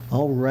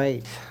All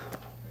right.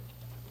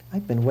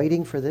 I've been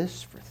waiting for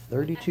this for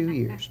 32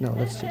 years. No,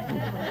 let's see.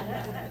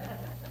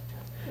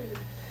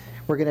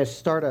 We're going to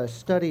start a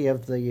study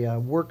of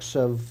the works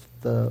of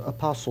the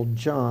Apostle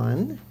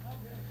John.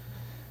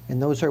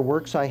 And those are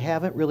works I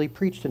haven't really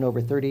preached in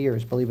over 30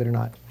 years, believe it or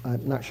not.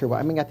 I'm not sure why.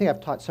 I mean, I think I've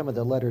taught some of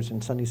the letters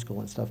in Sunday school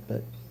and stuff,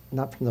 but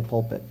not from the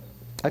pulpit.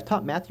 I've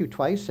taught Matthew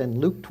twice and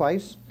Luke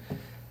twice,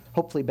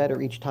 hopefully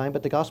better each time,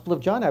 but the Gospel of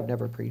John I've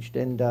never preached,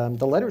 and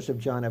the letters of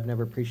John I've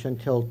never preached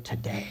until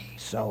today.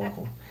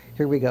 So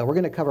here we go. We're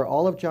going to cover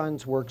all of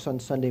John's works on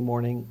Sunday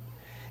morning,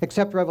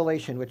 except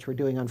Revelation, which we're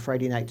doing on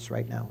Friday nights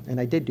right now. And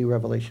I did do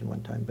Revelation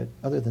one time, but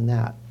other than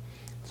that,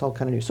 it's all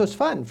kind of new. So it's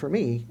fun for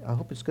me. I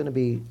hope it's going to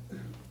be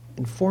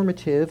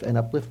informative and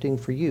uplifting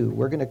for you.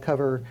 We're going to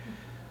cover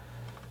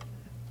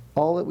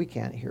all that we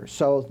can here.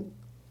 So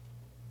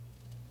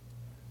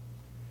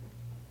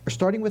we're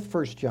starting with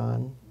 1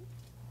 John.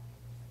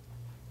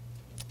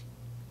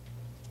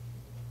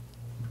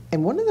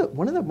 And one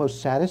of the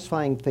most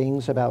satisfying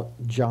things about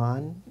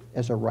John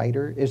as a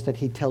writer is that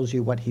he tells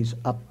you what he's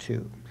up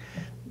to.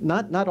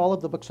 Not all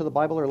of the books of the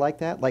Bible are like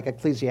that, like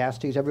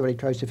Ecclesiastes. Everybody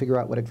tries to figure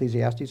out what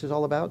Ecclesiastes is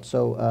all about,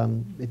 so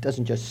it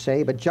doesn't just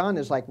say. But John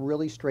is like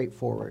really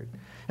straightforward.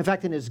 In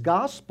fact, in his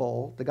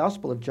gospel, the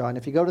Gospel of John,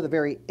 if you go to the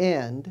very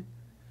end,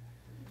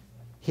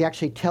 he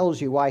actually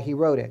tells you why he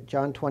wrote it.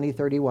 John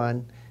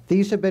 20:31.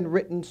 These have been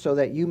written so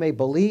that you may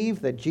believe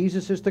that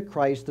Jesus is the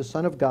Christ, the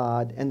Son of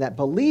God, and that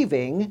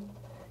believing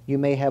you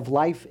may have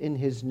life in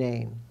his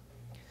name.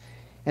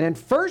 And in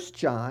 1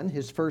 John,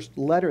 his first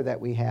letter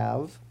that we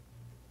have,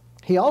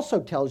 he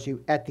also tells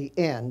you at the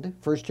end,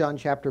 1 John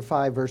chapter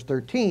 5, verse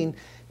 13,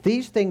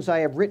 these things I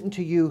have written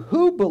to you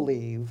who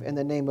believe in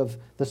the name of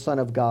the Son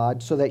of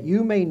God, so that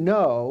you may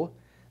know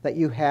that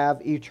you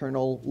have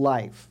eternal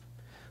life.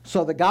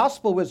 So the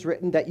gospel was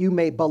written that you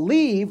may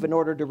believe in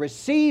order to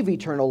receive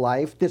eternal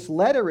life. This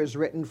letter is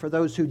written for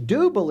those who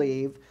do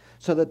believe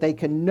so that they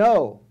can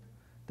know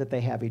that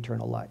they have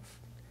eternal life.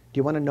 Do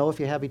you want to know if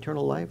you have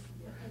eternal life?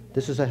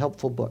 This is a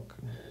helpful book.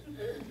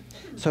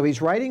 So he's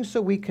writing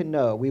so we can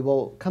know. We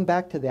will come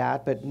back to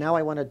that, but now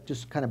I want to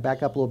just kind of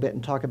back up a little bit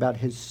and talk about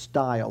his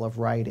style of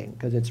writing,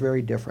 because it's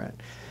very different.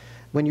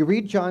 When you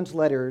read John's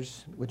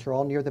letters, which are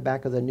all near the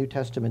back of the New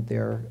Testament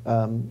there,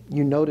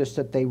 you notice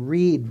that they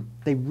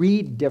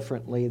read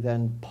differently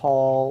than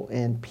Paul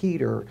and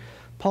Peter.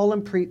 Paul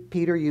and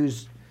Peter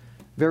use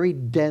very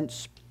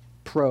dense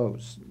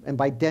prose. And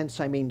by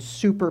dense, I mean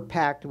super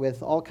packed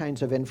with all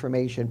kinds of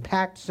information.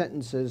 Packed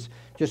sentences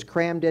just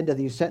crammed into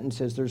these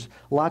sentences. There's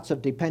lots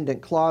of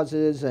dependent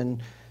clauses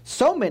and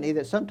so many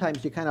that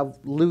sometimes you kind of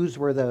lose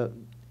where the,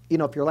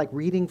 if you're like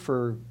reading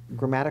for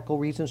grammatical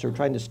reasons or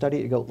trying to study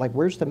it, you go, like,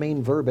 where's the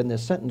main verb in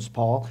this sentence,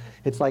 Paul?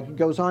 It's like it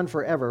goes on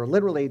forever.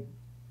 Literally,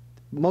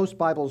 most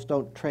Bibles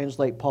don't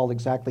translate Paul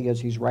exactly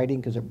as he's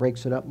writing because it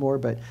breaks it up more,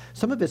 but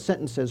some of his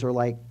sentences are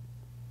like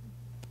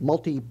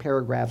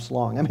multi-paragraphs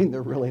long. I mean,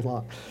 they're really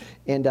long.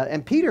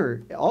 And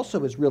Peter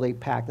also is really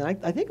packed. And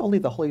I think only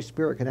the Holy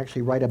Spirit can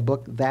actually write a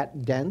book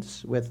that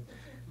dense with,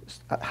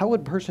 how would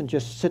a person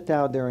just sit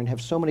down there and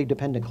have so many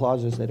dependent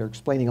clauses that are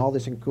explaining all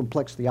this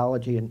complex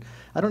theology? And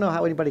I don't know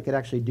how anybody could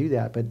actually do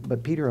that,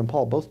 but Peter and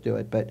Paul both do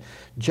it. But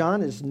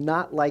John is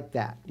not like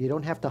that. You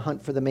don't have to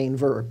hunt for the main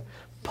verb.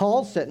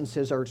 Paul's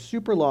sentences are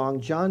super long.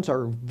 John's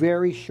are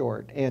very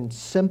short and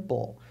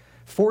simple.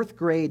 Fourth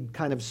grade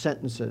kind of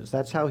sentences.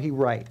 That's how he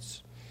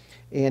writes.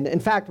 And in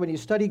fact, when you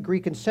study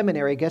Greek in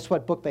seminary, guess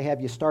what book they have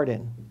you start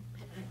in?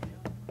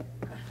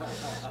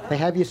 They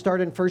have you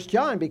start in 1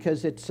 John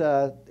because it's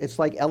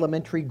like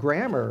elementary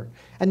grammar.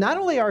 And not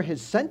only are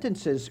his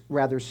sentences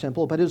rather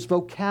simple, but his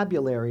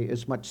vocabulary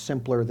is much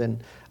simpler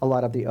than a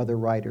lot of the other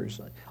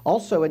writers.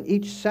 Also, in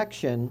each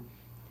section,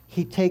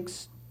 he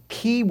takes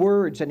key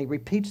words and he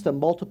repeats them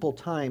multiple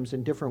times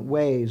in different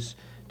ways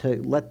to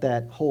let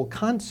that whole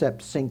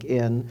concept sink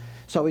in.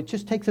 So it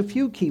just takes a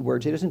few key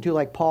words. He doesn't do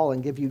like Paul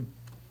and give you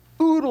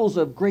oodles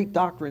of great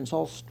doctrines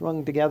all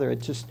strung together.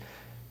 It's just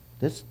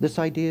this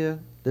idea,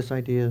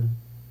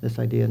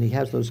 and he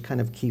has those kind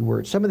of key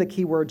words. Some of the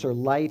key words are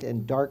light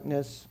and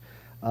darkness,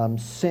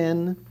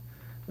 sin,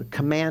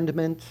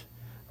 commandment,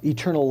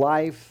 eternal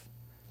life,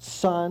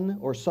 Son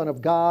or Son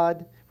of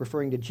God,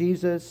 referring to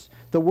Jesus.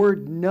 The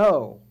word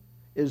know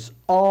is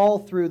all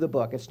through the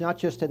book. It's not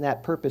just in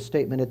that purpose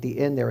statement at the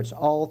end there. It's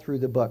all through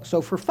the book.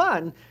 So for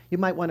fun, you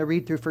might want to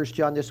read through 1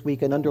 John this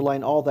week and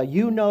underline all the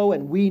you know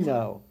and we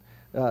know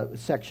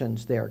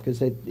sections there,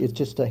 because it's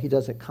just he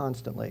does it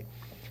constantly.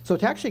 So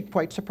it's actually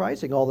quite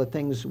surprising all the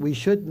things we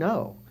should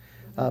know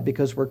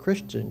because we're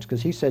Christians,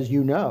 because he says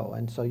you know,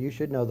 and so you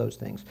should know those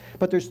things.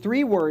 But there's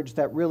three words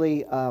that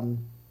really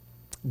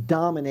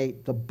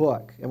dominate the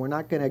book, and we're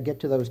not going to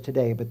get to those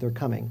today, but they're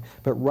coming.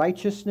 But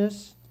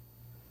righteousness,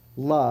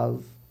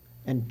 love,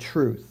 and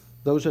truth.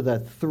 Those are the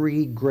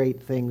three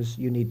great things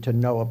you need to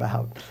know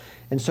about.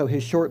 And so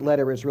his short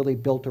letter is really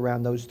built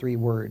around those three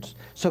words.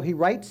 So he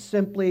writes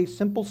simply,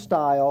 simple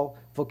style,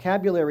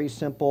 vocabulary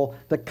simple.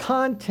 The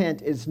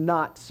content is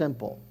not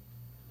simple.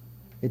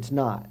 It's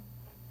not.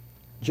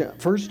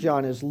 1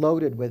 John is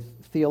loaded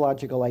with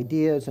theological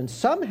ideas, and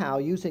somehow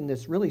using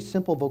this really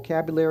simple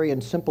vocabulary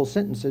and simple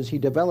sentences, he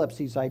develops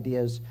these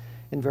ideas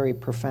in very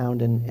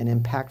profound and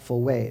impactful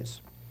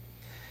ways.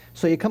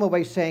 So you come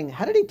away saying,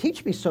 how did he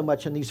teach me so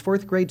much in these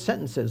fourth grade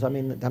sentences? I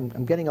mean,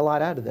 I'm getting a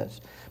lot out of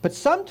this. But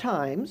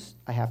sometimes,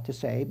 I have to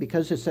say,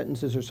 because his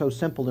sentences are so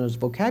simple and his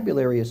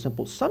vocabulary is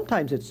simple,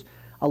 sometimes it's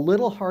a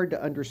little hard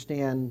to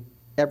understand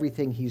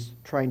everything he's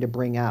trying to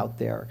bring out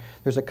there.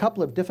 There's a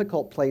couple of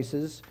difficult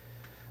places.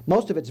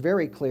 Most of it's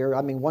very clear,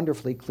 I mean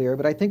wonderfully clear,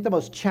 but I think the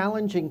most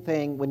challenging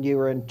thing when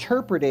you're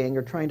interpreting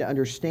or trying to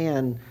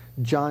understand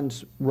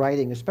John's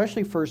writing,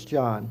 especially 1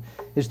 John,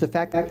 is the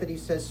fact that he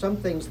says some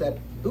things that,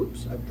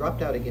 oops, I've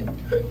dropped out again.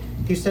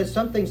 He says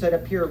some things that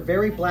appear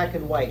very black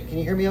and white. Can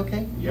you hear me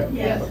okay? Yep.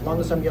 Yes. As long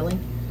as I'm yelling?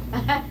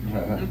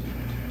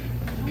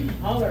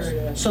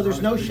 So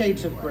there's no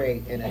shades of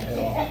gray in it at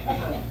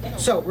all.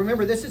 So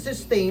remember, this is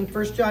his theme,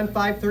 1 John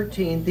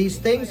 5:13. These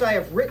things I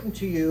have written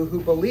to you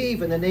who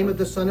believe in the name of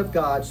the Son of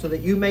God, so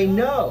that you may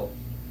know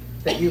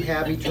that you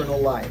have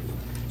eternal life.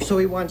 So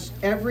he wants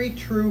every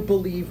true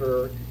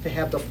believer to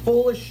have the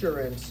full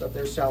assurance of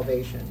their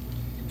salvation.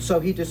 So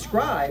he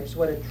describes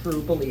what a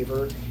true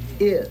believer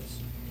is.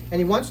 And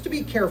he wants to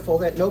be careful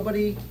that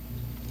nobody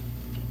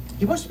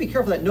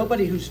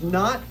who's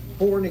not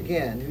born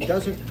again, who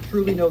doesn't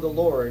truly know the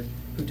Lord,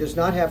 who does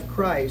not have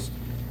Christ,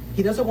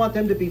 he doesn't want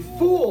them to be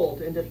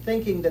fooled into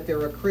thinking that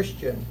they're a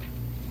Christian.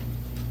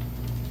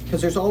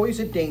 Because there's always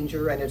a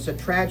danger, and it's a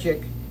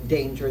tragic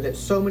danger, that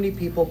so many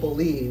people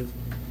believe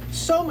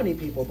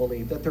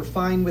that they're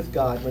fine with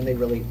God when they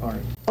really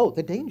aren't. Oh,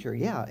 the danger,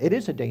 yeah, it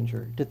is a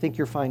danger to think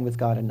you're fine with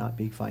God and not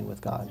be fine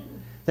with God.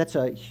 That's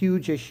a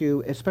huge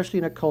issue, especially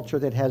in a culture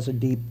that has a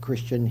deep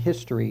Christian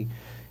history.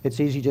 It's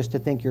easy just to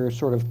think you're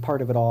sort of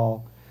part of it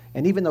all.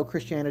 And even though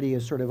Christianity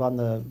is sort of on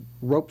the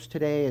ropes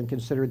today and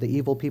considered the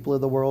evil people of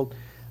the world,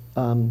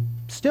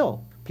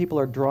 still, people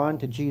are drawn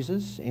to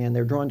Jesus, and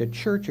they're drawn to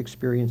church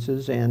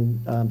experiences,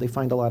 and they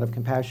find a lot of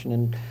compassion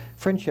and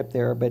friendship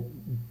there. But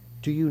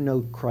do you know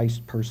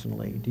Christ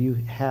personally? Do you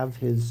have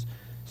his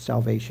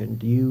salvation?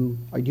 Do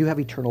you have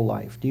eternal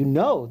life? Do you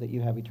know that you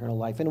have eternal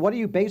life? And what are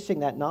you basing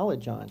that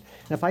knowledge on? And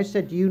if I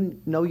said, do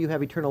you know you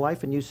have eternal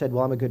life? And you said,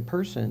 well, I'm a good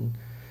person,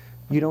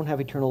 you don't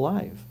have eternal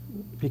life.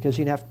 Because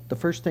the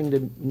first thing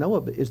to know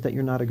is that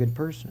you're not a good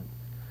person,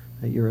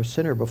 that you're a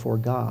sinner before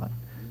God.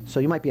 So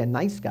you might be a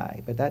nice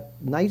guy, but that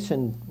nice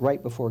and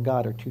right before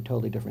God are two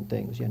totally different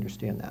things. You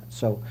understand that?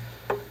 So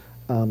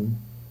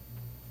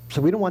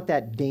we don't want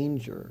that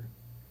danger.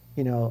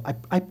 You know,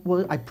 I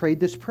prayed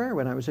this prayer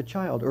when I was a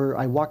child, or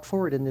I walked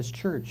forward in this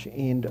church,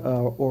 and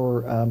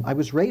or I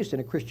was raised in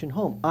a Christian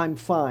home. I'm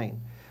fine.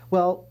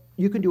 Well,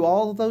 you can do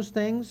all of those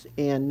things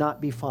and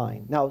not be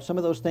fine. Now, some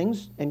of those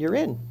things, and you're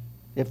in.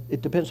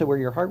 It depends on where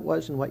your heart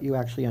was and what you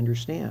actually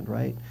understand,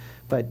 right?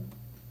 But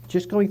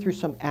just going through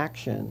some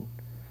action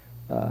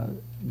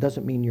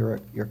doesn't mean you're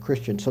a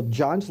Christian. So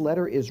John's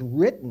letter is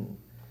written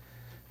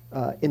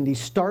in these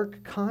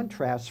stark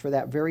contrasts for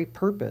that very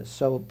purpose,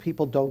 so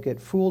people don't get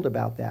fooled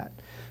about that.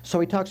 So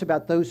he talks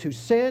about those who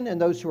sin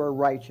and those who are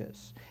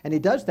righteous. And he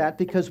does that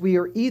because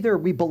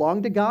we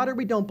belong to God or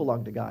we don't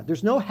belong to God.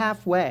 There's no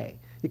halfway.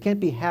 You can't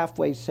be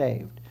halfway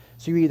saved.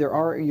 So you either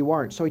are or you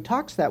aren't. So he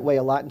talks that way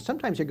a lot, and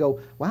sometimes you go,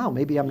 wow,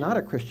 maybe I'm not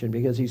a Christian,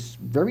 because he's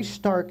very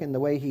stark in the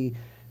way he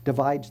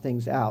divides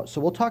things out.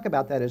 So we'll talk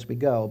about that as we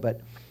go.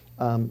 But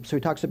so he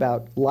talks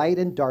about light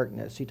and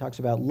darkness. He talks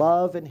about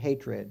love and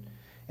hatred,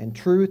 and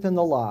truth and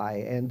the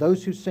lie, and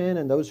those who sin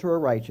and those who are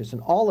righteous,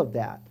 and all of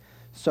that.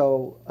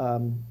 So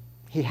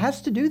he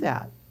has to do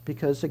that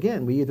because,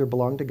 again, we either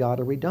belong to God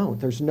or we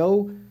don't.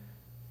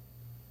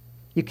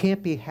 You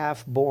can't be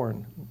half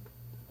born.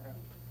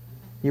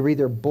 You're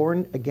either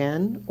born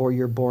again or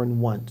you're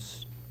born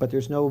once. But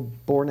there's no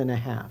born and a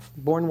half.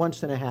 Born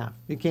once and a half.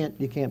 You can't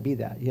be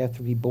that. You have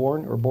to be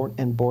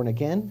born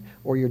again,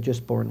 or you're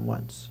just born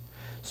once.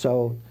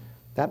 So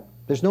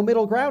there's no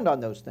middle ground on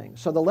those things.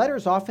 So the letter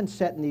is often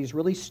set in these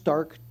really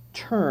stark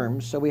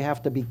terms, so we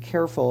have to be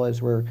careful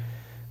as we're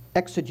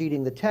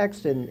exegeting the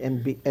text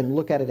and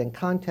look at it in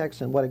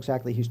context and what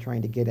exactly he's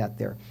trying to get at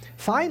there.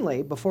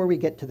 Finally, before we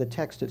get to the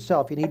text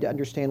itself, you need to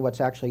understand what's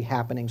actually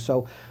happening.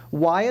 So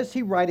why is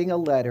he writing a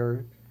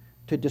letter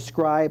to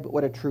describe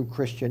what a true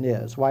Christian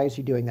is? Why is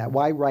he doing that?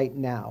 Why right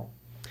now?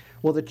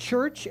 Well, the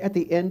church at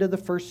the end of the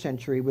first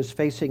century was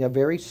facing a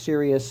very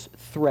serious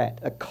threat.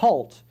 A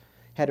cult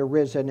had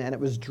arisen, and it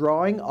was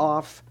drawing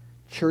off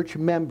church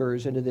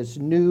members into this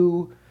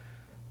new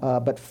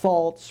but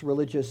false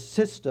religious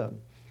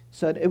system.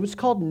 So it was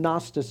called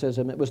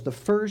Gnosticism. It was the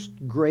first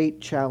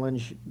great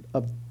challenge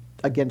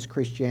against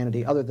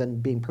Christianity, other than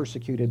being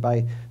persecuted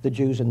by the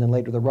Jews and then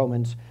later the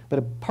Romans. But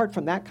apart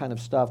from that kind of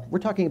stuff, we're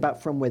talking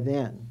about from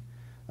within,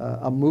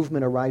 a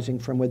movement arising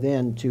from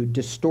within to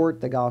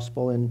distort the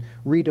gospel and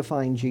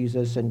redefine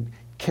Jesus and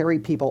carry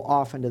people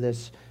off into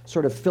this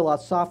sort of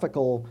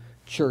philosophical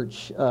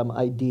church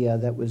idea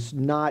that was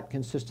not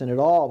consistent at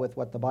all with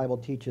what the Bible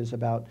teaches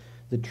about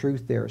the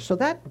truth there. So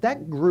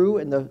that grew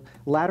in the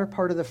latter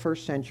part of the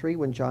first century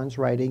when John's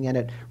writing, and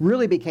it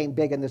really became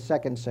big in the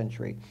second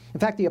century. In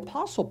fact, the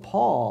Apostle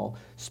Paul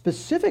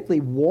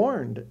specifically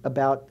warned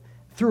about,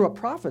 through a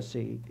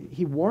prophecy,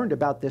 he warned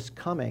about this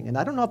coming. And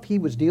I don't know if he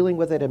was dealing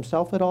with it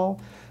himself at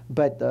all,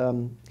 but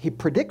he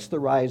predicts the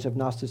rise of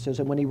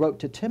Gnosticism when he wrote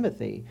to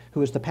Timothy, who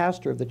was the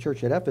pastor of the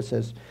church at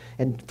Ephesus.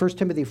 In 1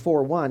 Timothy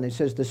 4:1, it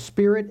says, "The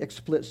Spirit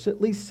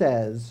explicitly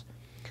says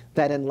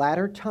that in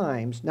latter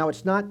times," now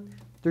it's not,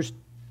 there's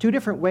two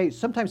different ways.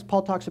 Sometimes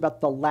Paul talks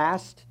about the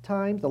last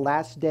times, the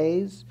last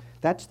days.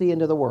 That's the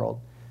end of the world.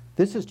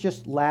 This is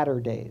just latter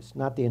days,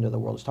 not the end of the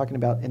world. It's talking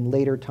about in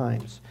later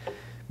times.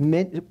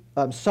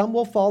 Some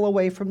will fall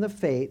away from the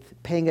faith,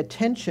 paying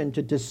attention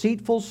to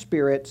deceitful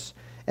spirits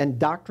and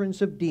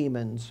doctrines of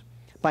demons,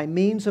 by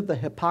means of the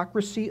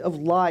hypocrisy of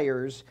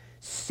liars,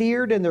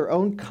 seared in their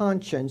own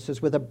conscience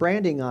as with a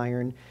branding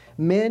iron,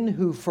 men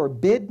who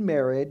forbid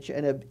marriage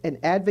and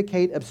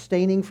advocate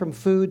abstaining from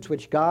foods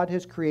which God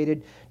has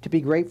created to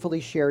be gratefully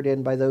shared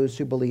in by those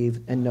who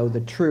believe and know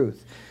the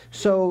truth.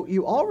 So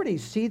you already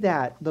see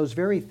those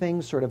very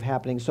things sort of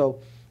happening. So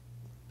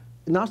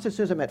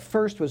Gnosticism at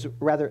first was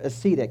rather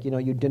ascetic.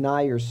 You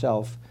deny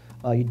yourself,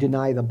 you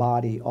deny the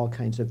body, all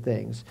kinds of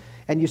things.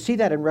 And you see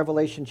that in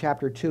Revelation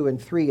chapter 2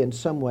 and 3 in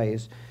some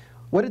ways.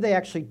 What did they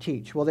actually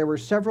teach? Well, there were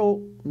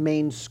several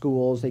main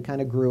schools. They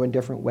kind of grew in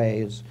different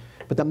ways.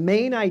 But the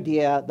main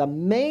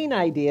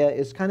idea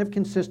is kind of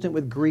consistent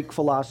with Greek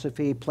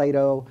philosophy,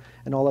 Plato,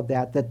 and all of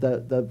that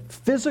the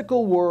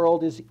physical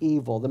world is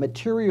evil, the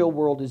material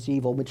world is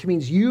evil, which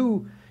means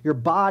your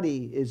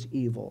body is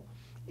evil,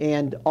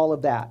 and all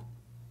of that.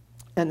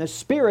 And the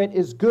spirit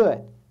is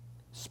good.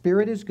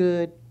 Spirit is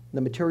good,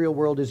 the material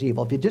world is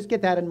evil. If you just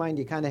get that in mind,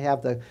 you kind of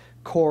have the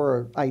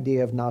core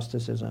idea of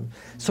Gnosticism.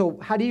 So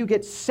how do you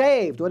get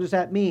saved? What does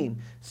that mean?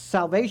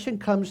 Salvation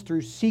comes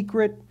through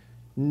secret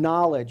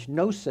knowledge.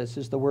 Gnosis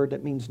is the word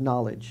that means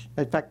knowledge.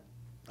 In fact,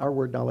 our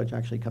word knowledge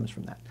actually comes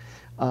from that.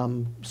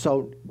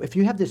 So if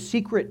you have this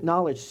secret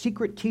knowledge,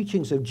 secret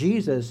teachings of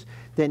Jesus,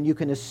 then you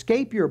can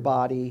escape your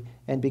body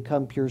and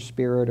become pure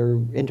spirit or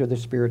enter the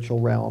spiritual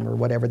realm or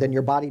whatever. Then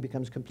your body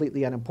becomes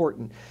completely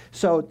unimportant.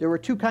 So there were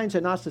two kinds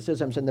of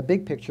Gnosticisms in the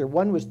big picture.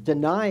 One was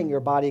denying your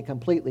body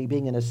completely,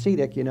 being an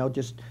ascetic,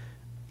 just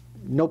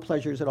no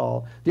pleasures at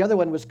all. The other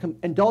one was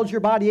indulge your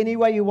body any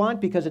way you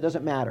want because it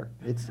doesn't matter.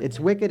 It's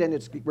wicked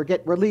and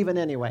we're leaving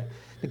anyway.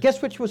 But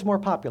guess which was more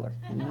popular?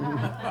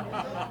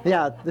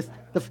 Yeah,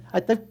 I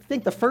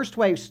think the first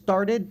way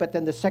started, but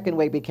then the second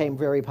way became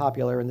very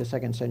popular in the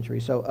second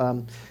century.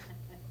 So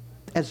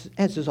as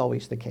is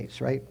always the case,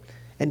 right?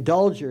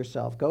 Indulge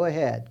yourself. Go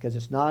ahead because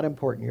it's not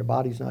important. Your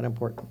body's not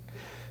important.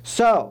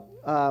 So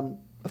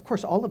of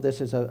course, all of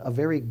this is a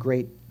very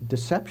great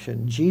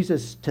deception.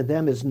 Jesus, to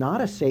them, is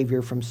not a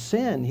savior from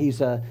sin. He's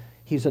a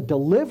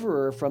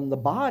deliverer from the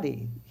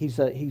body. He's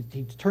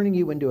turning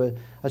you into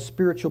a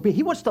spiritual being.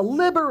 He wants to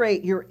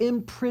liberate your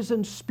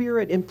imprisoned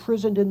spirit,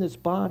 imprisoned in this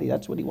body.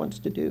 That's what he wants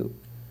to do.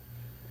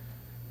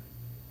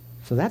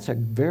 So that's a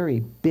very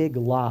big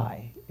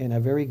lie and a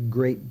very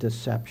great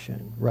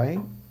deception, right?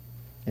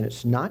 And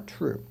it's not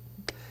true.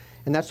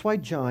 And that's why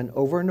John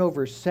over and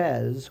over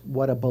says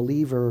what a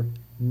believer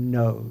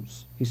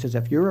knows. He says,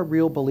 if you're a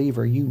real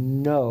believer, you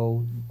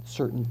know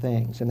certain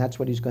things. And that's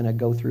what he's going to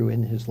go through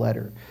in his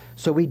letter.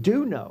 So we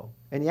do know.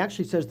 And he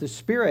actually says the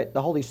Spirit,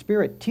 the Holy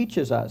Spirit,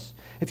 teaches us.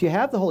 If you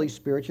have the Holy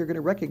Spirit, you're going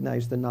to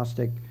recognize the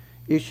Gnostic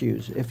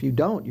issues. If you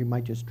don't, you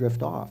might just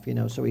drift off.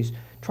 So he's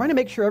trying to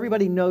make sure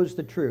everybody knows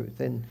the truth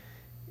and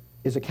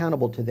is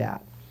accountable to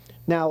that.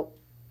 Now,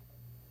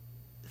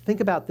 think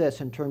about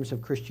this in terms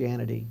of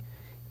Christianity.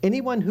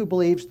 Anyone who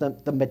believes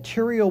that the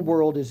material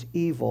world is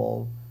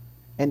evil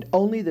and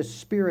only the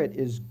Spirit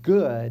is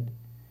good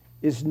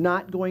is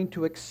not going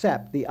to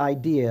accept the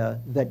idea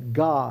that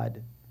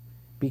God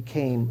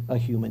became a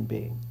human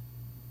being.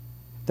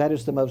 That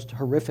is the most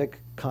horrific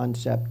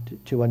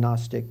concept to a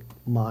Gnostic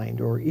mind,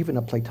 or even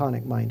a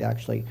Platonic mind,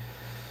 actually.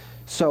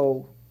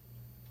 So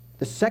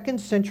the second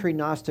century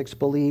Gnostics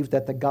believed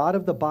that the God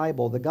of the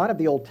Bible, the God of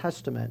the Old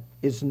Testament,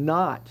 is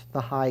not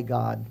the high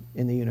God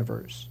in the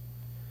universe.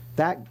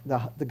 That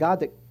the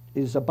God that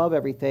is above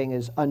everything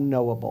is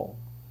unknowable.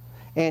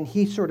 And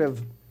he sort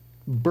of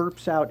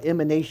burps out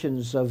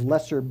emanations of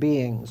lesser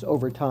beings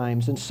over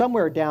times. And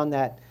somewhere down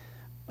that,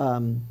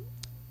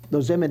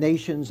 those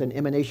emanations and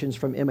emanations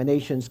from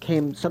emanations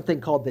came something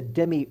called the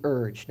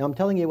demiurge. Now I'm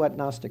telling you what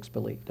Gnostics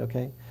believed,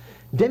 okay?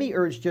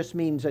 Demiurge just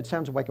means, it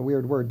sounds like a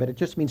weird word, but it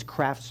just means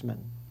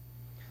craftsman.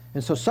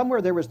 And so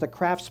somewhere there was the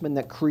craftsman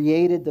that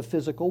created the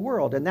physical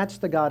world, and that's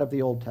the God of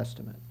the Old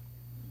Testament.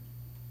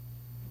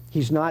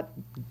 He's not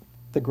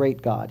the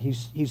great God.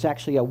 He's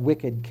actually a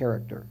wicked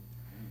character.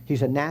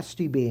 He's a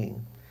nasty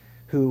being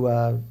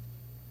who,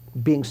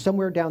 being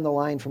somewhere down the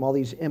line from all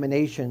these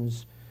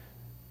emanations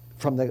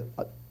from the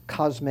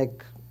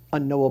cosmic,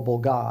 unknowable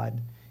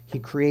God, he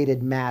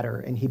created matter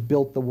and he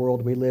built the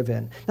world we live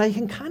in. Now you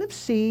can kind of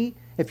see,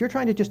 if you're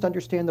trying to just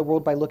understand the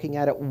world by looking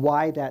at it,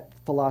 why that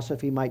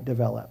philosophy might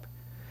develop.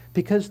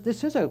 because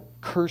this is a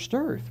cursed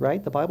earth,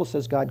 right? The Bible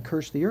says God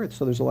cursed the earth,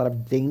 so there's a lot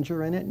of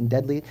danger in it and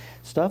deadly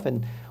stuff.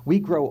 And we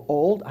grow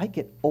old. I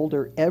get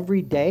older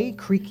every day,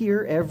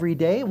 creakier every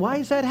day. Why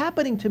is that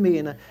happening to me?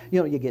 And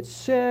you get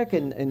sick,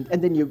 and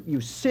then you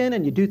sin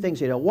and you do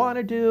things you don't want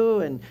to do,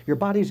 and your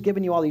body's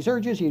giving you all these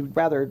urges you'd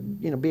rather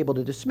be able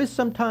to dismiss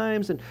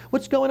sometimes. And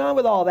what's going on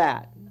with all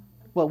that?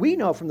 Well, we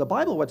know from the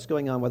Bible what's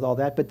going on with all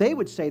that, but they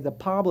would say the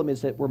problem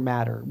is that we're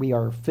matter. We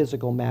are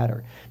physical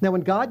matter. Now,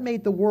 when God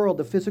made the world,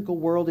 the physical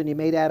world, and he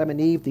made Adam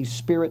and Eve, these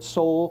spirit,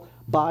 soul,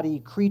 body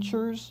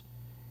creatures,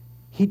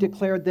 he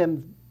declared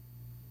them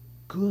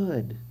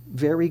good,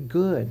 very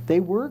good.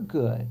 They were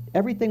good.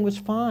 Everything was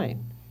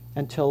fine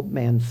until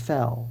man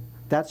fell.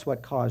 That's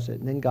what caused it.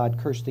 And then God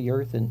cursed the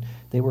earth, and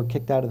they were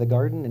kicked out of the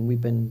garden, and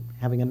we've been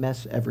having a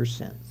mess ever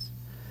since.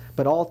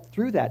 But all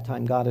through that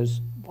time, God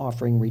is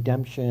offering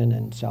redemption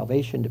and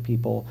salvation to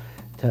people.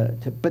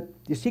 But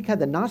you see, kind of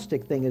the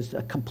Gnostic thing is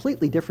a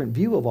completely different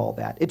view of all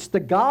that. It's the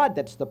God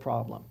that's the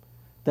problem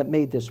that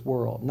made this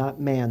world, not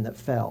man that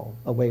fell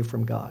away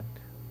from God.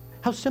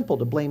 How simple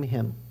to blame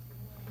him.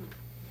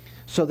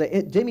 So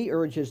the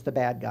demiurge is the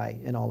bad guy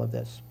in all of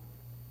this.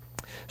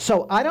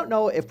 So I don't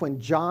know if when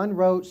John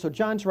wrote, so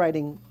John's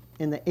writing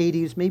in the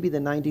 80s, maybe the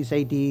 90s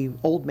AD,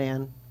 old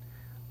man.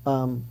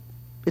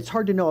 It's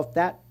hard to know if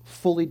that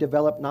fully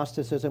developed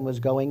Gnosticism was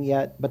going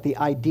yet, but the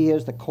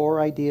ideas, the core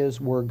ideas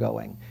were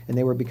going, and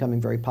they were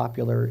becoming very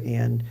popular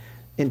and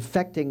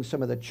infecting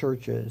some of the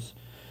churches.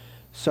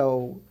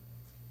 So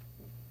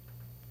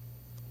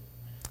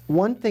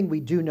one thing we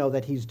do know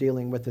that he's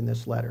dealing with in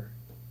this letter,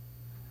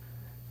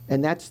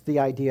 and that's the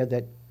idea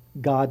that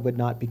God would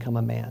not become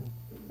a man.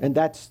 And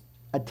that's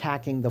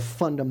attacking the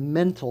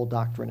fundamental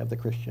doctrine of the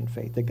Christian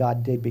faith, that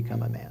God did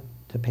become a man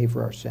to pay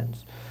for our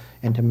sins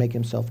and to make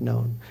himself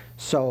known.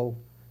 So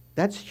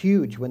that's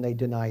huge when they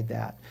denied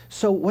that.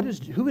 So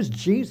who is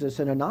Jesus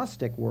in a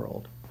Gnostic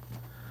world?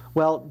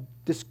 Well,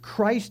 this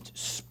Christ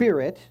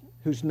spirit,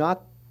 who's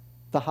not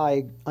the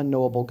high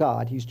unknowable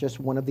God, he's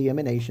just one of the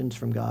emanations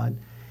from God,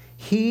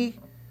 he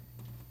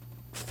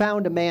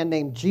found a man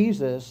named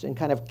Jesus and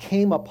kind of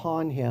came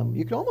upon him.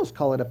 You could almost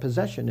call it a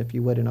possession, if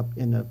you would,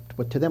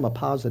 to them a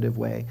positive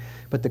way.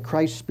 But the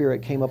Christ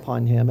spirit came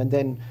upon him, and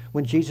then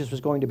when Jesus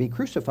was going to be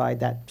crucified,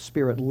 that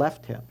spirit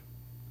left him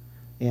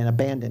and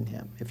abandoned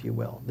him, if you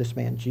will, this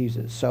man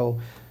Jesus. So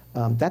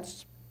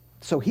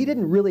so he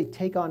didn't really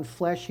take on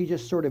flesh. He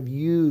just sort of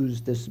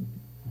used this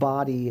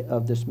body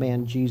of this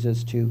man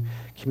Jesus to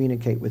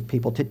communicate with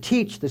people, to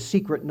teach the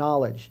secret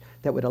knowledge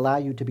that would allow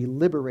you to be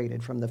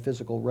liberated from the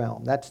physical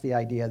realm. That's the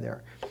idea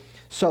there.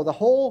 So the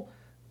whole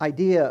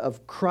idea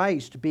of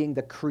Christ being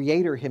the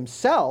creator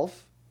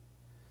himself,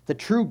 the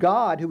true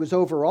God who was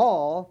over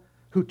all,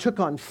 who took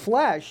on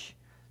flesh,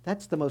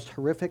 that's the most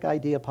horrific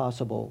idea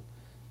possible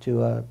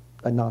to a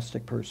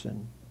Gnostic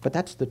person. But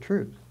that's the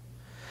truth.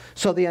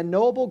 So the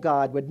unknowable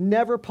God would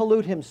never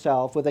pollute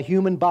himself with a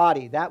human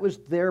body. That was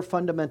their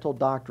fundamental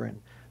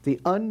doctrine. The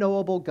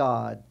unknowable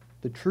God,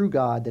 the true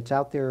God that's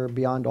out there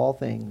beyond all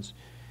things,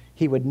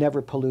 he would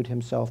never pollute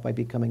himself by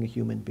becoming a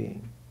human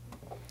being.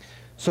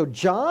 So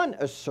John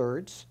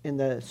asserts in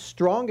the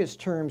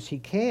strongest terms he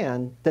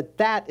can that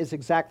that is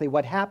exactly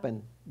what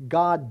happened.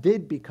 God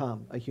did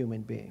become a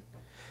human being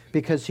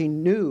because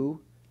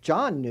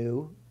John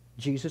knew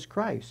Jesus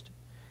Christ.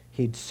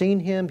 He'd seen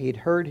him, he'd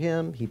heard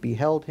him, he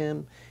beheld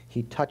him,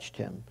 he touched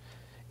him,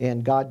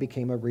 and God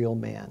became a real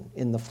man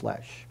in the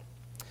flesh.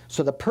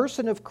 So the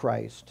person of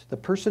Christ, the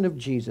person of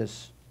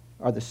Jesus,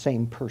 are the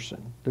same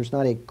person. There's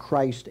not a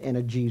Christ and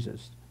a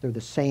Jesus. They're the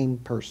same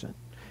person.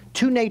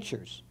 Two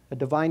natures, a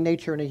divine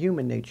nature and a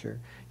human nature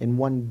in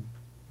one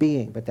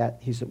being, but that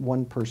he's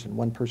one person,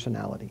 one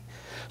personality.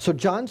 So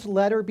John's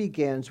letter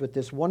begins with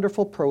this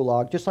wonderful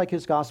prologue, just like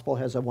his gospel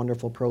has a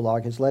wonderful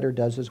prologue. His letter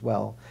does as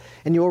well.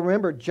 And you'll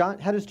remember,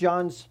 how does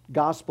John's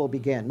gospel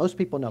begin? Most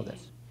people know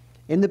this.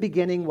 In the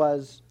beginning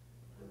was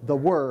the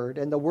Word,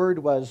 and the Word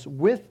was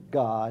with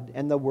God,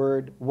 and the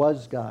Word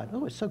was God.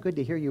 Oh, it's so good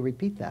to hear you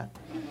repeat that.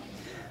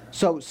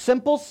 So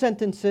simple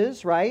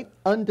sentences, right?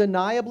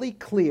 Undeniably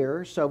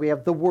clear. So we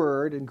have the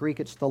Word. In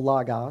Greek, it's the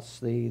logos,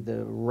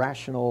 the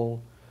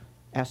rational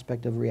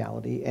aspect of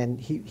reality. And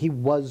he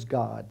was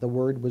God. The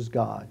Word was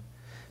God.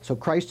 So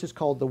Christ is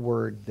called the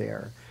Word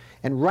there.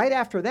 And right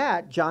after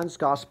that, John's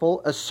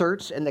Gospel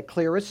asserts in the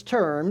clearest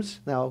terms,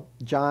 now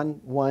John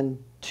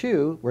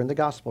 1:2, we're in the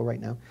Gospel right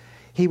now,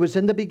 he was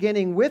in the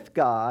beginning with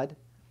God.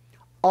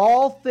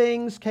 All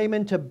things came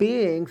into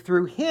being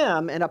through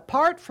him, and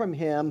apart from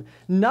him,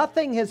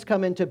 nothing has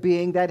come into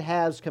being that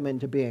has come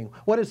into being.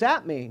 What does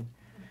that mean?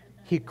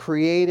 He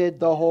created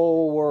the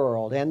whole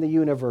world and the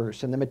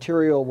universe and the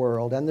material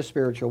world and the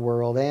spiritual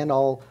world and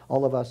all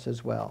of us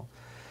as well.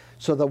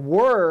 So the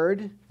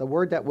Word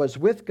that was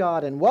with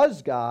God and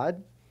was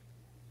God,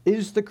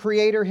 is the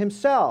Creator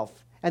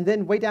himself. And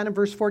then way down in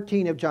verse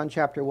 14 of John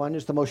chapter 1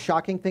 is the most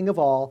shocking thing of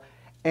all.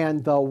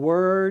 And the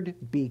Word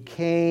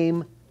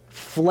became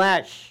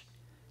flesh.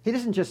 He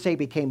doesn't just say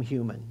became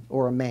human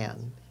or a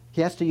man.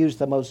 He has to use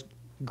the most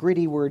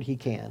gritty word he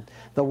can.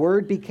 The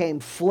Word became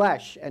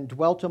flesh and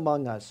dwelt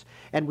among us,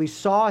 and we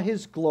saw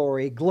his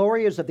glory.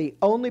 Glory is of the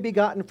only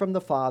begotten from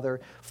the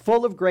Father,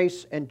 full of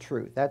grace and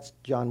truth. That's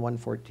John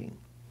 1:14.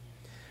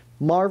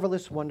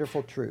 Marvelous,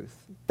 wonderful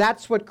truth.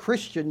 That's what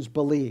Christians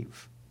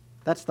believe.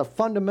 That's the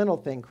fundamental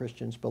thing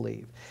Christians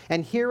believe.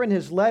 And here in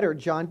his letter,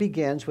 John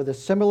begins with a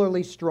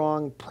similarly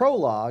strong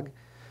prologue.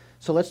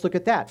 So let's look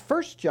at that.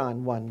 1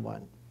 John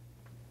 1:1.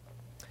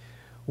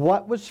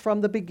 What was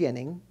from the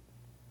beginning,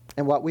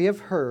 and what we have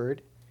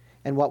heard,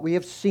 and what we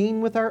have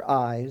seen with our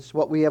eyes,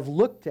 what we have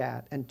looked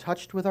at and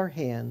touched with our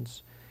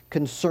hands,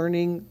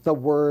 concerning the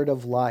word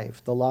of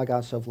life, the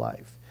Logos of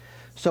life.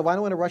 So I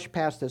don't want to rush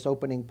past this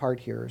opening part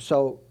here.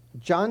 So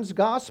John's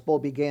gospel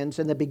begins,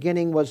 in the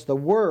beginning was the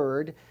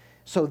Word.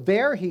 So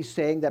there he's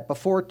saying that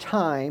before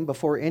time,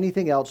 before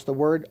anything else, the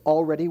Word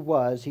already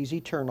was. He's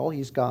eternal.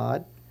 He's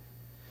God.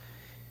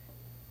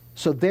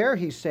 So there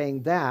he's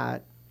saying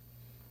that.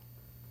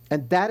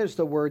 And that is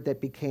the Word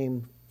that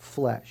became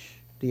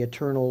flesh, the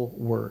eternal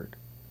Word.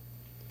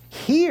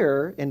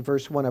 Here in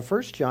verse 1 of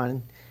 1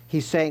 John,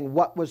 he's saying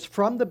what was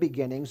from the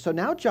beginning. So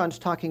now John's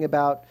talking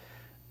about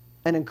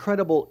an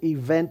incredible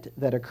event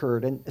that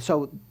occurred. And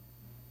so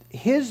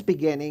his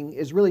beginning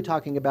is really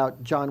talking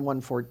about John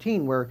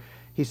 1:14, where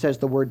he says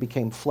the Word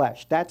became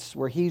flesh. That's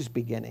where he's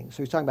beginning.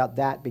 So he's talking about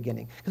that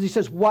beginning. Because he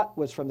says what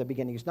was from the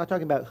beginning. He's not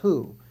talking about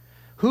who.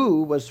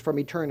 Who was from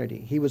eternity.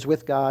 He was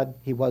with God.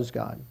 He was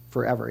God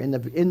forever, in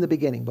the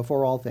beginning,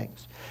 before all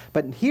things.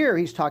 But here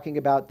he's talking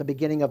about the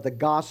beginning of the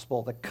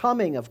gospel, the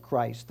coming of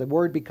Christ, the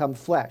Word become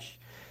flesh,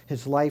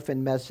 his life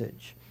and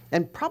message.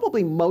 And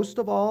probably most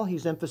of all,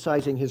 he's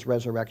emphasizing his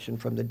resurrection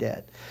from the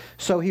dead.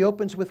 So he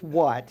opens with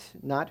what,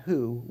 not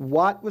who.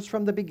 What was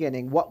from the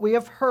beginning. What we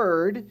have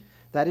heard,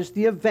 that is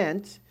the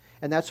event.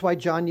 And that's why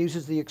John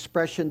uses the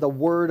expression, the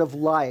word of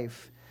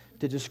life,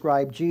 to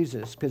describe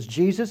Jesus. Because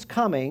Jesus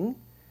coming,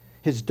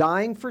 his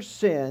dying for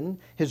sin,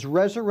 his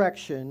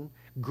resurrection,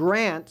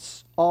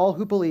 grants all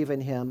who believe in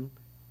him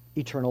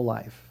eternal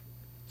life.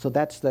 So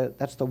that's the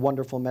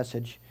wonderful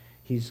message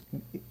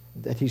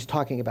that he's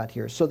talking about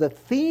here. So the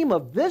theme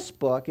of this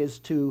book is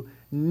to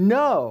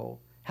know.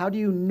 How do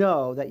you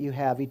know that you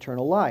have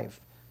eternal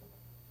life?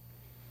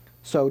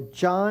 So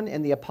John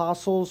and the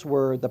apostles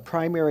were the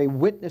primary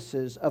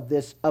witnesses of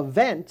this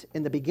event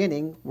in the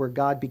beginning where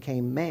God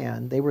became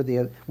man. They were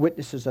the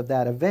witnesses of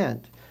that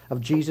event, of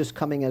Jesus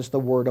coming as the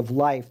word of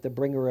life, the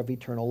bringer of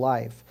eternal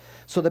life.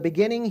 So the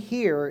beginning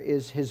here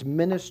is his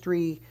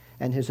ministry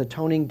and his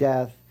atoning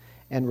death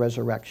and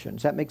resurrection.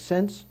 Does that make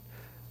sense?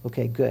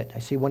 Okay, good. I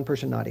see one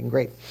person nodding.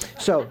 Great.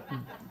 So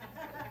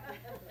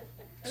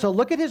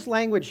look at his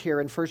language here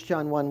in 1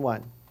 John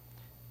 1:1.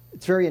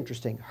 It's very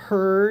interesting.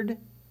 Heard,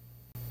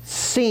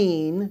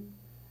 seen,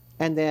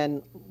 and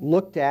then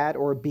looked at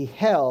or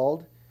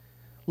beheld.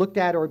 Looked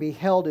at or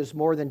beheld is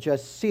more than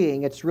just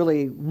seeing. It's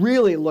really,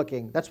 really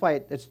looking. That's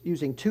why it's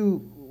using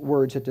two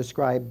words that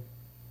describe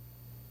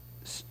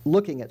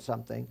looking at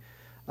something.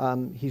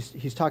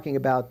 He's talking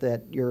about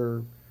that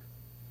you're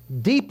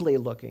deeply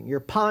looking,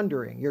 you're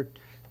pondering, you're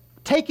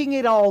taking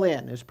it all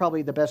in is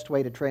probably the best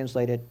way to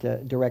translate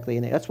it directly.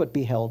 And that's what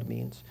beheld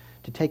means,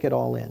 to take it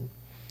all in.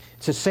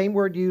 It's the same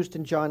word used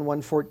in John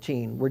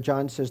 1:14, where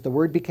John says, the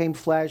Word became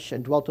flesh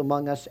and dwelt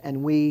among us,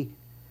 and we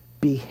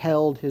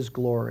beheld his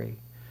glory.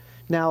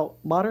 Now,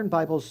 modern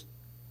Bibles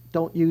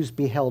don't use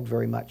beheld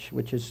very much,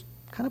 which is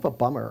kind of a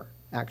bummer,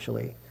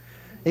 actually.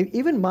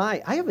 Even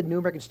I have a New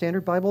American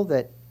Standard Bible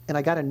and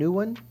I got a new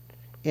one,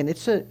 and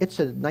it's a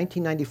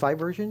 1995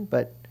 version,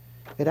 but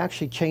it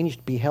actually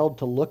changed beheld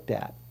to looked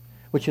at,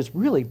 which is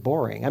really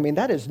boring. I mean,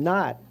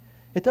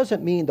 it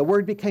doesn't mean the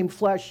Word became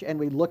flesh and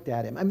we looked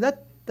at him. I mean,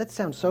 that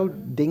sounds so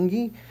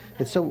dingy.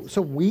 It's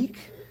so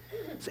weak.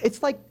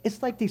 It's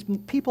like these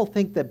people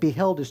think that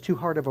beheld is too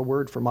hard of a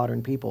word for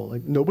modern people.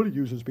 Like, nobody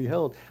uses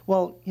beheld.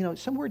 Well,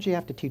 some words you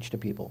have to teach to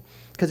people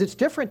because it's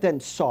different than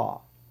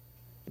saw.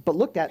 But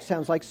looked at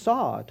sounds like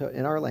saw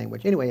in our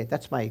language. Anyway,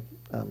 that's my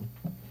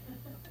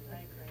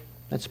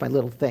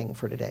little thing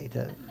for today,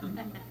 to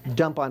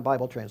dump on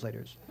Bible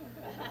translators.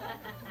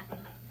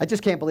 I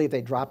just can't believe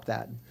they dropped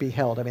that,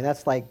 beheld. I mean,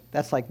 that's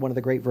like one of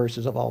the great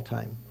verses of all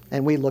time.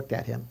 And we looked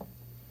at him.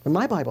 And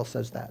my Bible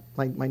says that.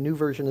 My new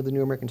version of the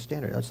New American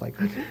Standard. It's like,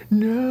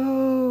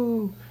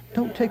 no,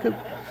 don't take a...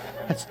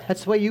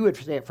 That's the way you would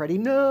say it, Freddie.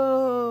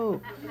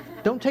 No,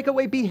 don't take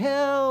away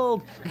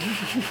beheld.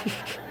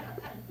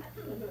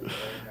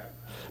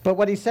 But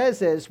what he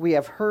says is, we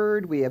have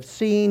heard, we have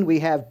seen, we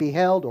have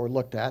beheld or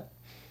looked at.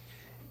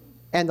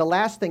 And the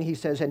last thing he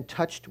says, and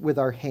touched with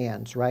our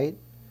hands, right?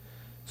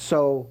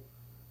 So,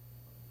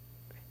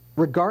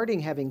 regarding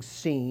having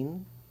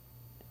seen,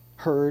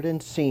 heard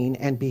and seen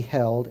and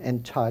beheld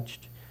and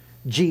touched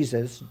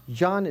Jesus,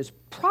 John is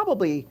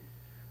probably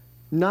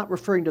not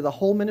referring to the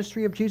whole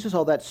ministry of Jesus,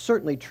 although that's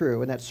certainly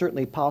true and that's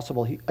certainly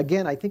possible.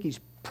 I think he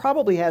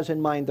probably has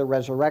in mind the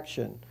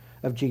resurrection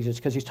of Jesus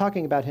because he's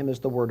talking about him as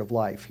the word of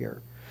life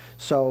here.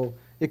 So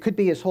it could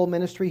be his whole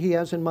ministry he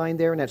has in mind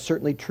there, and that's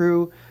certainly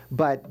true,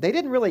 but they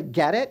didn't really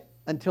get it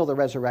until the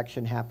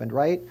resurrection happened,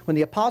 right? When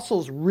the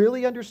apostles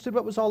really understood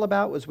what it was all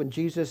about was when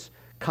Jesus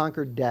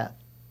conquered death,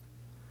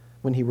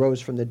 when he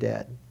rose from the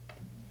dead.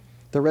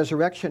 The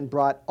resurrection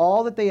brought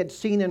all that they had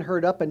seen and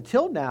heard up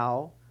until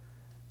now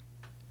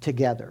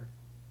together.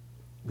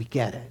 We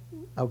get it.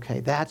 Okay,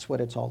 that's what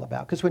it's all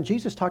about. Because when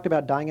Jesus talked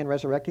about dying and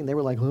resurrecting, they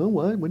were like, huh,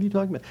 what? What are you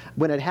talking about?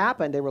 When it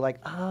happened, they were like,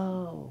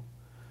 oh,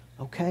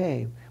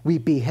 okay. We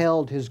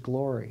beheld his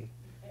glory.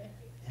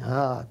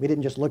 We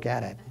didn't just look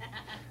at it.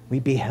 We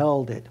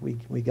beheld it.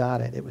 We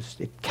got it.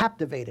 It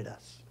captivated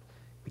us.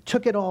 We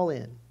took it all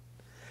in.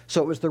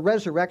 So it was the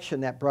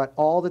resurrection that brought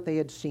all that they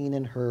had seen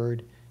and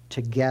heard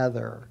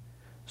together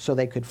so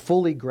they could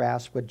fully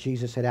grasp what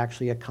Jesus had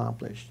actually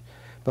accomplished.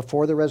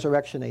 Before the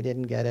resurrection, they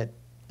didn't get it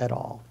at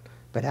all.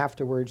 But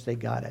afterwards, they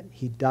got it.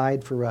 He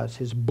died for us.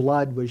 His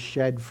blood was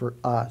shed for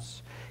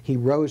us. He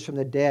rose from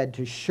the dead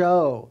to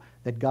show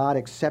that God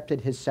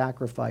accepted his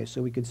sacrifice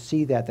so we could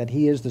see that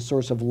he is the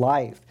source of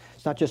life.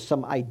 It's not just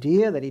some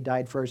idea that he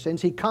died for our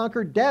sins. He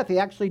conquered death. He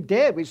actually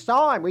did. We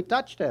saw him. We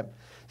touched him.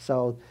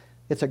 So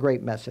it's a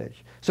great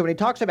message. So when he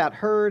talks about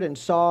heard and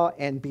saw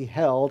and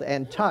beheld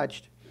and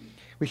touched,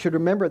 we should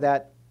remember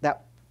that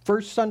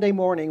first Sunday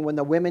morning when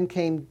the women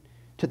came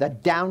to the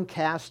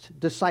downcast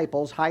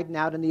disciples hiding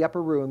out in the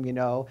upper room,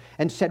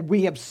 and said,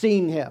 we have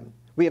seen him.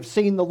 We have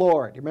seen the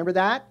Lord. You remember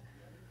that?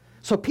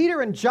 So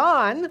Peter and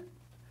John,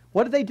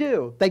 what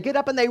do? They get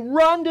up and they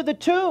run to the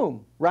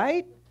tomb,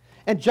 right?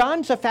 And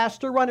John's a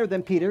faster runner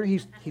than Peter.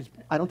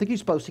 I don't think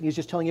he's boasting. He's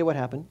just telling you what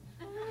happened.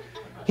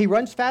 He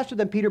runs faster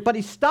than Peter, but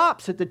he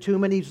stops at the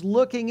tomb and he's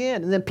looking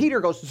in. And then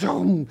Peter goes,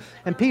 zoom,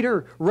 and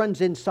Peter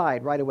runs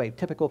inside right away.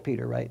 Typical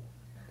Peter, right?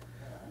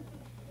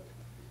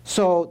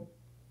 So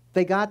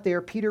they got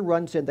there, Peter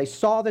runs in, they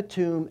saw the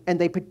tomb, and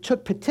they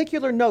took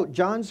particular note,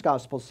 John's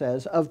gospel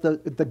says, of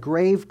the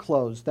grave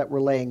clothes that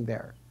were laying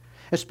there.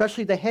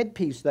 Especially the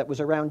headpiece that was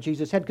around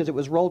Jesus' head, because it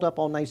was rolled up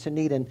all nice and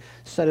neat and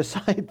set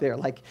aside there.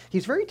 Like,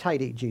 he's very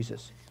tidy,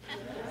 Jesus.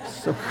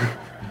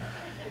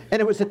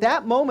 And it was at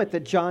that moment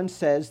that John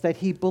says that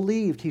he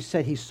believed. He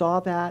said he saw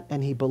that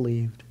and he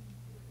believed.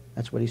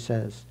 That's what he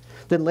says.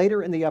 Then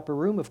later in the upper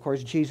room, of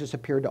course, Jesus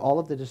appeared to all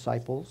of the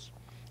disciples.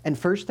 And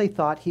first they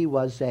thought he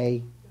was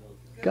a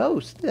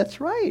ghost.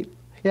 That's right.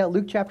 Yeah,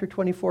 Luke chapter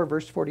 24,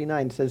 verse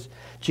 49 says,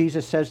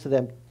 Jesus says to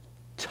them,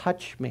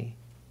 touch me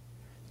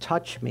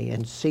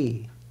and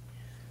see.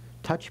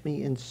 Touch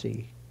me and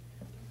see.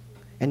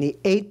 And he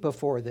ate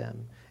before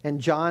them. And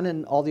John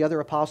and all the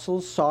other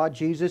apostles saw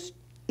Jesus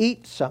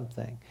eat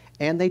something.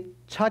 And they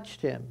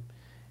touched him.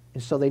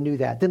 And so they knew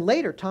that. Then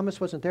later,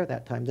 Thomas wasn't there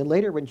that time. Then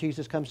later, when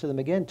Jesus comes to them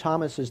again,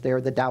 Thomas is there,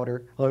 the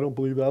doubter. I don't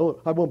believe that.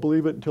 I won't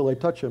believe it until I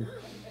touch him.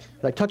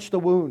 I touch the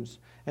wounds.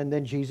 And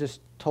then Jesus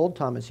told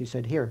Thomas, he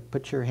said, here,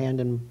 put your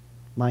hand in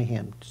my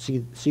hand.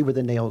 See where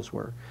the nails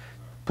were.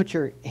 Put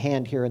your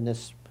hand here in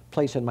this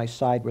place in my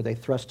side where they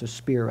thrust a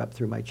spear up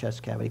through my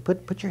chest cavity.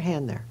 Put your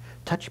hand there.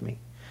 Touch me.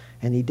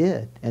 And he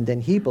did. And then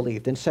he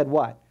believed and said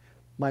what?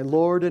 My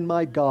Lord and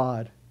my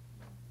God.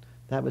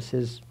 That was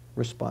his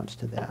response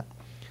to that.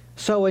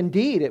 So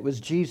indeed, it was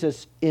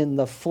Jesus in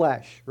the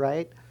flesh,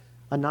 right?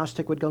 A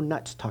Gnostic would go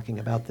nuts talking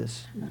about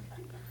this.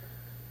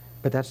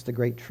 But that's the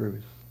great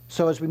truth.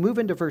 So as we move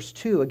into verse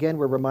 2, again,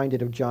 we're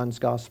reminded of John's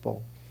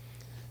gospel.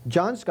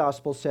 John's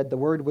gospel said the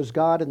Word was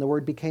God and the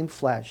Word became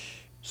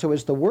flesh. So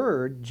as the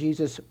Word,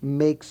 Jesus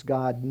makes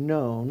God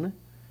known.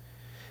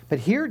 But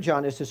here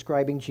John is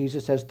describing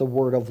Jesus as the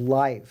Word of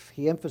life.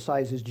 He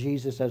emphasizes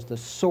Jesus as the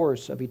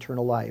source of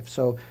eternal life.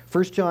 So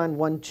 1 John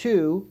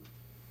 1:2,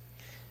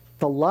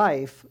 the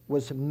life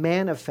was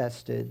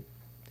manifested,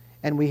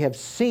 and we have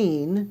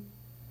seen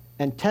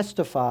and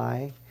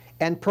testify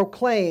and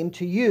proclaim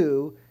to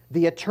you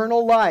the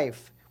eternal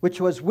life,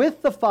 which was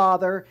with the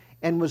Father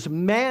and was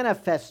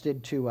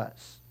manifested to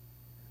us.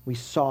 We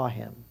saw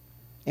him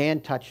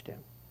and touched him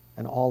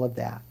and all of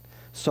that.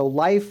 So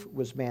life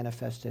was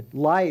manifested.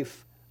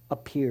 Life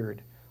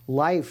appeared.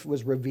 Life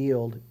was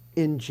revealed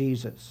in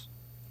Jesus.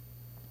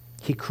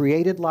 He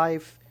created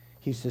life.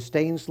 He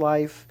sustains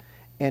life.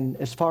 And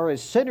as far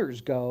as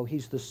sinners go,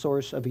 he's the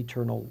source of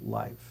eternal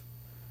life.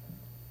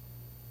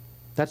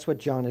 That's what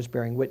John is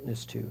bearing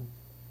witness to.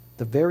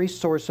 The very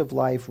source of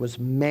life was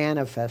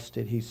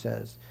manifested, he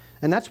says.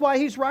 And that's why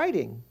he's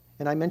writing.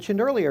 And I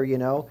mentioned earlier,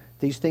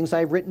 these things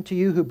I've written to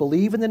you who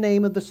believe in the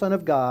name of the Son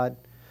of God,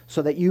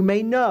 so that you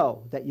may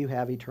know that you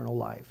have eternal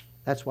life.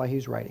 That's why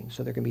he's writing,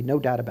 so there can be no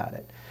doubt about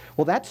it.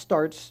 Well, that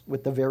starts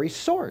with the very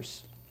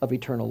source of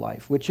eternal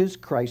life, which is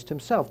Christ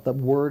himself, the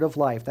Word of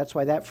life. That's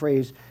why that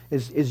phrase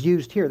is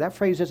used here. That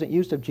phrase isn't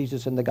used of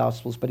Jesus in the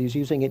Gospels, but he's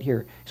using it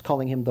here. He's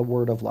calling him the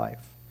Word of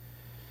life.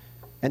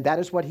 And that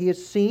is what he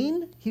has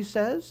seen, he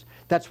says.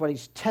 That's what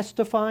he's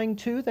testifying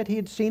to, that he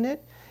had seen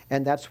it.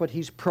 And that's what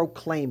he's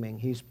proclaiming.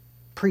 He's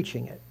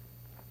preaching it,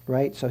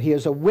 right? So he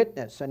is a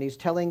witness, and he's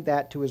telling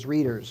that to his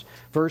readers.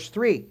 Verse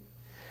 3,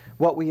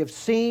 what we have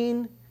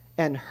seen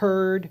and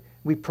heard,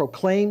 we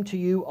proclaim to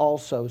you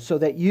also, so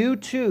that you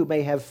too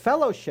may have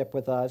fellowship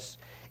with us.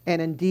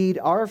 And indeed,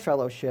 our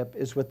fellowship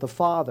is with the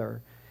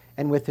Father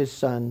and with his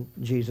Son,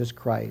 Jesus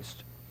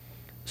Christ.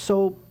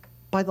 So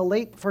by the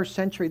late first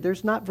century,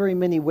 there's not very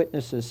many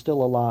witnesses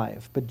still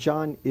alive, but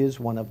John is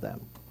one of them.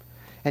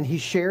 And he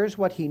shares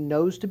what he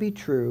knows to be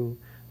true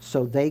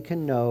so they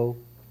can know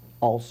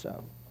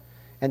also.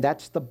 And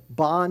that's the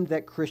bond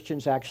that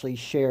Christians actually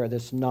share,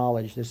 this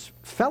knowledge, this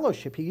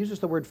fellowship. He uses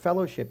the word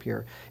fellowship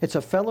here. It's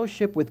a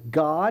fellowship with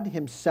God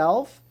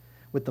himself,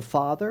 with the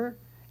Father,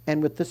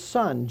 and with the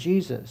Son,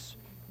 Jesus.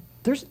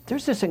 There's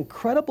this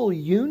incredible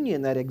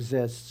union that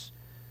exists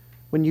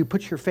when you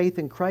put your faith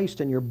in Christ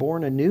and you're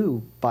born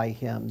anew by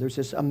him. There's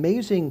this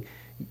amazing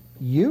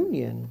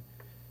union.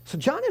 So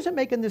John isn't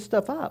making this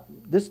stuff up.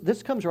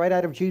 This comes right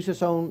out of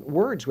Jesus' own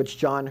words, which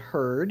John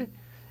heard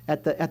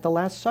at the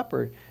Last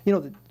Supper. You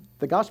know,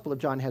 the Gospel of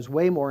John has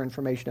way more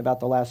information about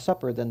the Last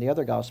Supper than the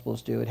other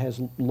Gospels do. It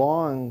has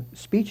long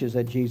speeches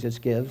that Jesus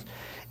gives,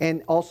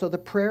 and also the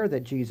prayer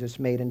that Jesus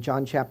made in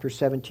John chapter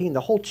 17.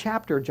 The whole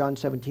chapter of John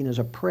 17 is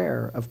a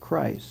prayer of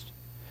Christ.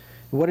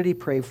 What did he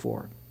pray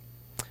for?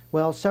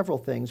 Well, several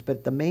things,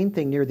 but the main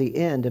thing near the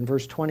end in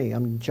verse 20,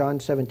 John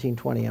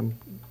 17:20, I'm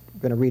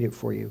going to read it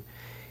for you.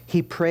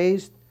 He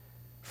prays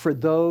for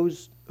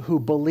those who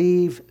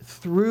believe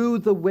through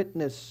the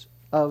witness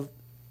of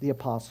the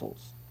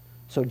apostles.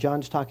 So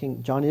John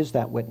is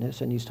that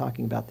witness, and he's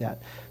talking about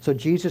that. So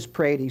Jesus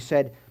prayed, he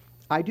said,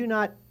 I do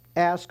not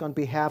ask on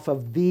behalf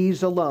of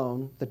these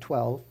alone, the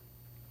 12,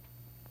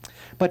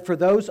 but for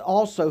those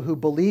also who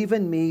believe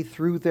in me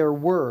through their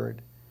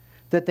word,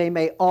 that they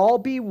may all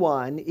be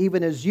one,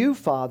 even as you,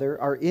 Father,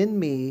 are in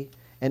me,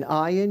 and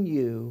I in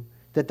you,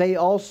 that they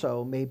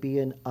also may be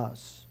in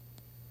us,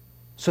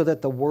 so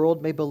that the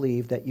world may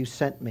believe that you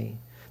sent me.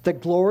 The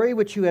glory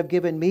which you have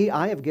given me,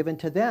 I have given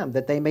to them,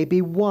 that they may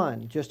be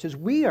one, just as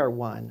we are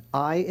one,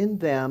 I in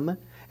them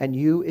and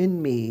you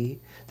in me,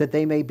 that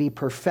they may be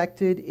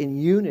perfected in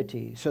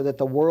unity, so that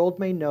the world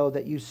may know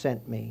that you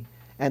sent me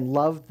and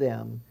loved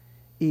them,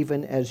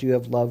 even as you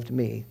have loved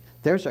me.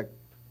 There's a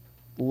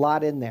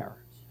lot in there.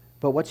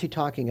 But what's he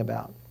talking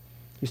about?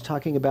 He's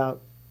talking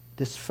about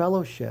this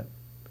fellowship.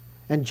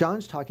 And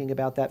John's talking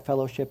about that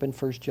fellowship in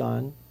 1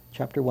 John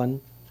chapter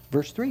 1,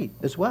 verse 3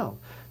 as well.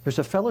 There's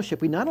a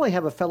fellowship. We not only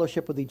have a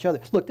fellowship with each other.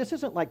 Look, this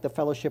isn't like the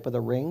Fellowship of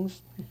the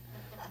Rings.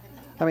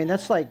 I mean,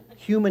 that's like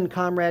human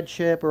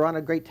comradeship or on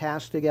a great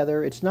task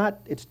together. It's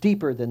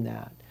deeper than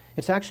that.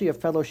 It's actually a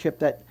fellowship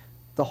that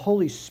the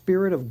Holy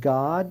Spirit of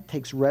God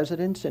takes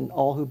residence in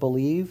all who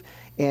believe,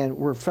 and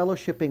we're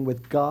fellowshipping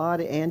with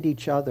God and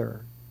each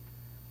other.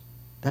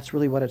 That's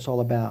really what it's all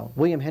about.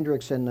 William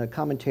Hendrickson, a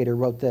commentator,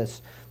 wrote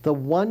this: the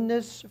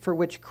oneness for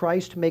which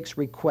Christ makes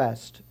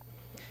request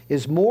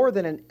is more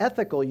than an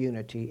ethical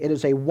unity. It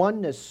is a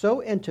oneness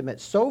so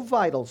intimate, so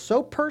vital,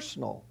 so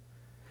personal,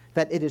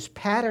 that it is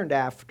patterned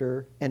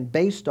after and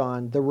based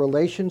on the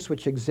relations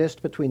which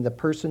exist between the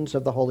persons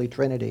of the Holy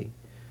Trinity.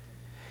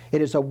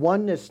 It is a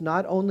oneness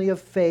not only of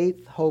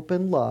faith, hope,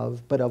 and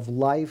love, but of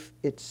life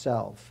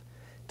itself.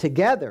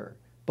 Together,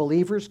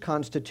 believers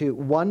constitute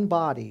one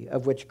body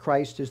of which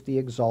Christ is the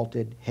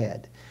exalted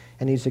head.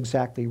 And he's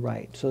exactly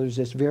right. So there's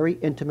this very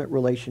intimate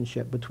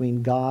relationship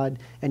between God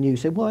and you. You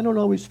say, well, I don't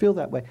always feel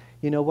that way.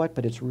 You know what?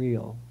 But it's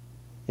real.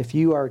 If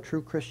you are a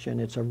true Christian,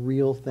 it's a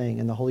real thing,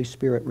 and the Holy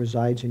Spirit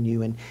resides in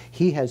you, and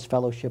he has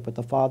fellowship with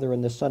the Father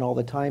and the Son all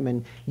the time,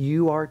 and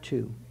you are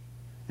too,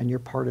 and you're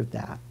part of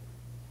that.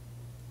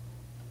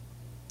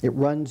 It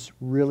runs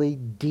really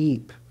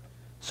deep.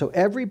 So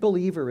every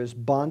believer is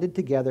bonded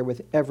together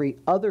with every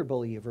other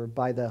believer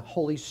by the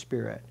Holy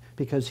Spirit,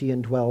 because he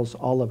indwells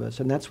all of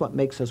us. And that's what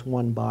makes us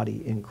one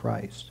body in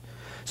Christ.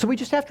 So we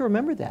just have to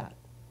remember that.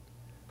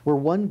 We're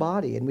one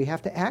body, and we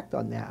have to act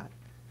on that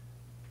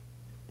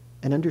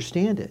and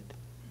understand it.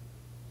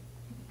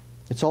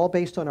 It's all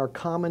based on our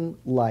common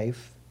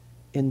life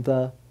in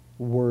the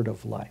Word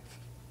of life,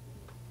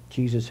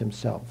 Jesus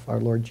himself,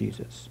 our Lord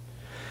Jesus.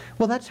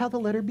 Well, that's how the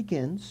letter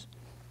begins.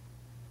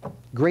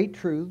 Great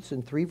truths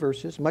in 3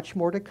 verses, much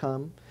more to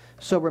come.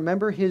 So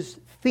remember his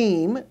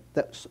theme,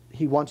 that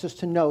he wants us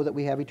to know that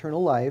we have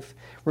eternal life.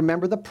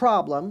 Remember the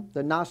problem,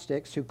 the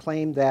Gnostics who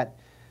claim that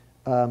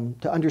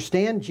to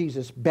understand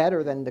Jesus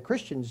better than the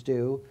Christians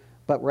do,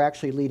 but we're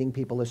actually leading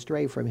people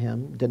astray from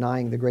him,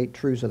 denying the great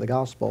truths of the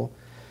gospel.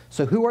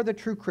 So who are the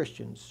true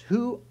Christians?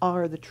 Who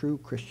are the true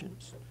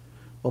Christians?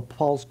 Well,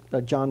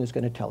 John is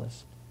going to tell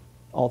us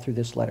all through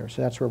this letter.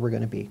 So that's where we're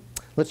going to be.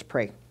 Let's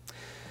pray.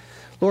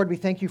 Lord, we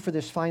thank you for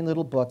this fine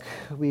little book.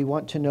 We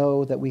want to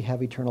know that we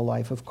have eternal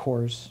life, of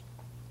course.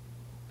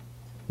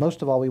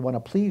 Most of all, we want to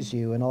please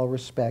you in all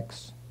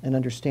respects and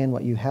understand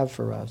what you have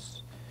for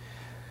us.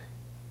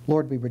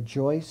 Lord, we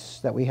rejoice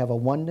that we have a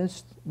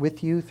oneness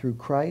with you through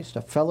Christ,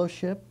 a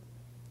fellowship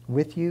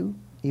with you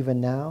even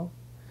now,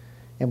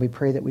 and we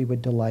pray that we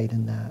would delight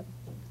in that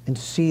and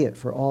see it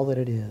for all that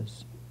it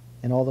is,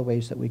 in all the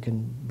ways that we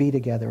can be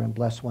together and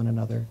bless one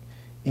another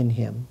in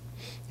him.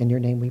 In your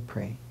name we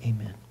pray.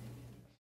 Amen.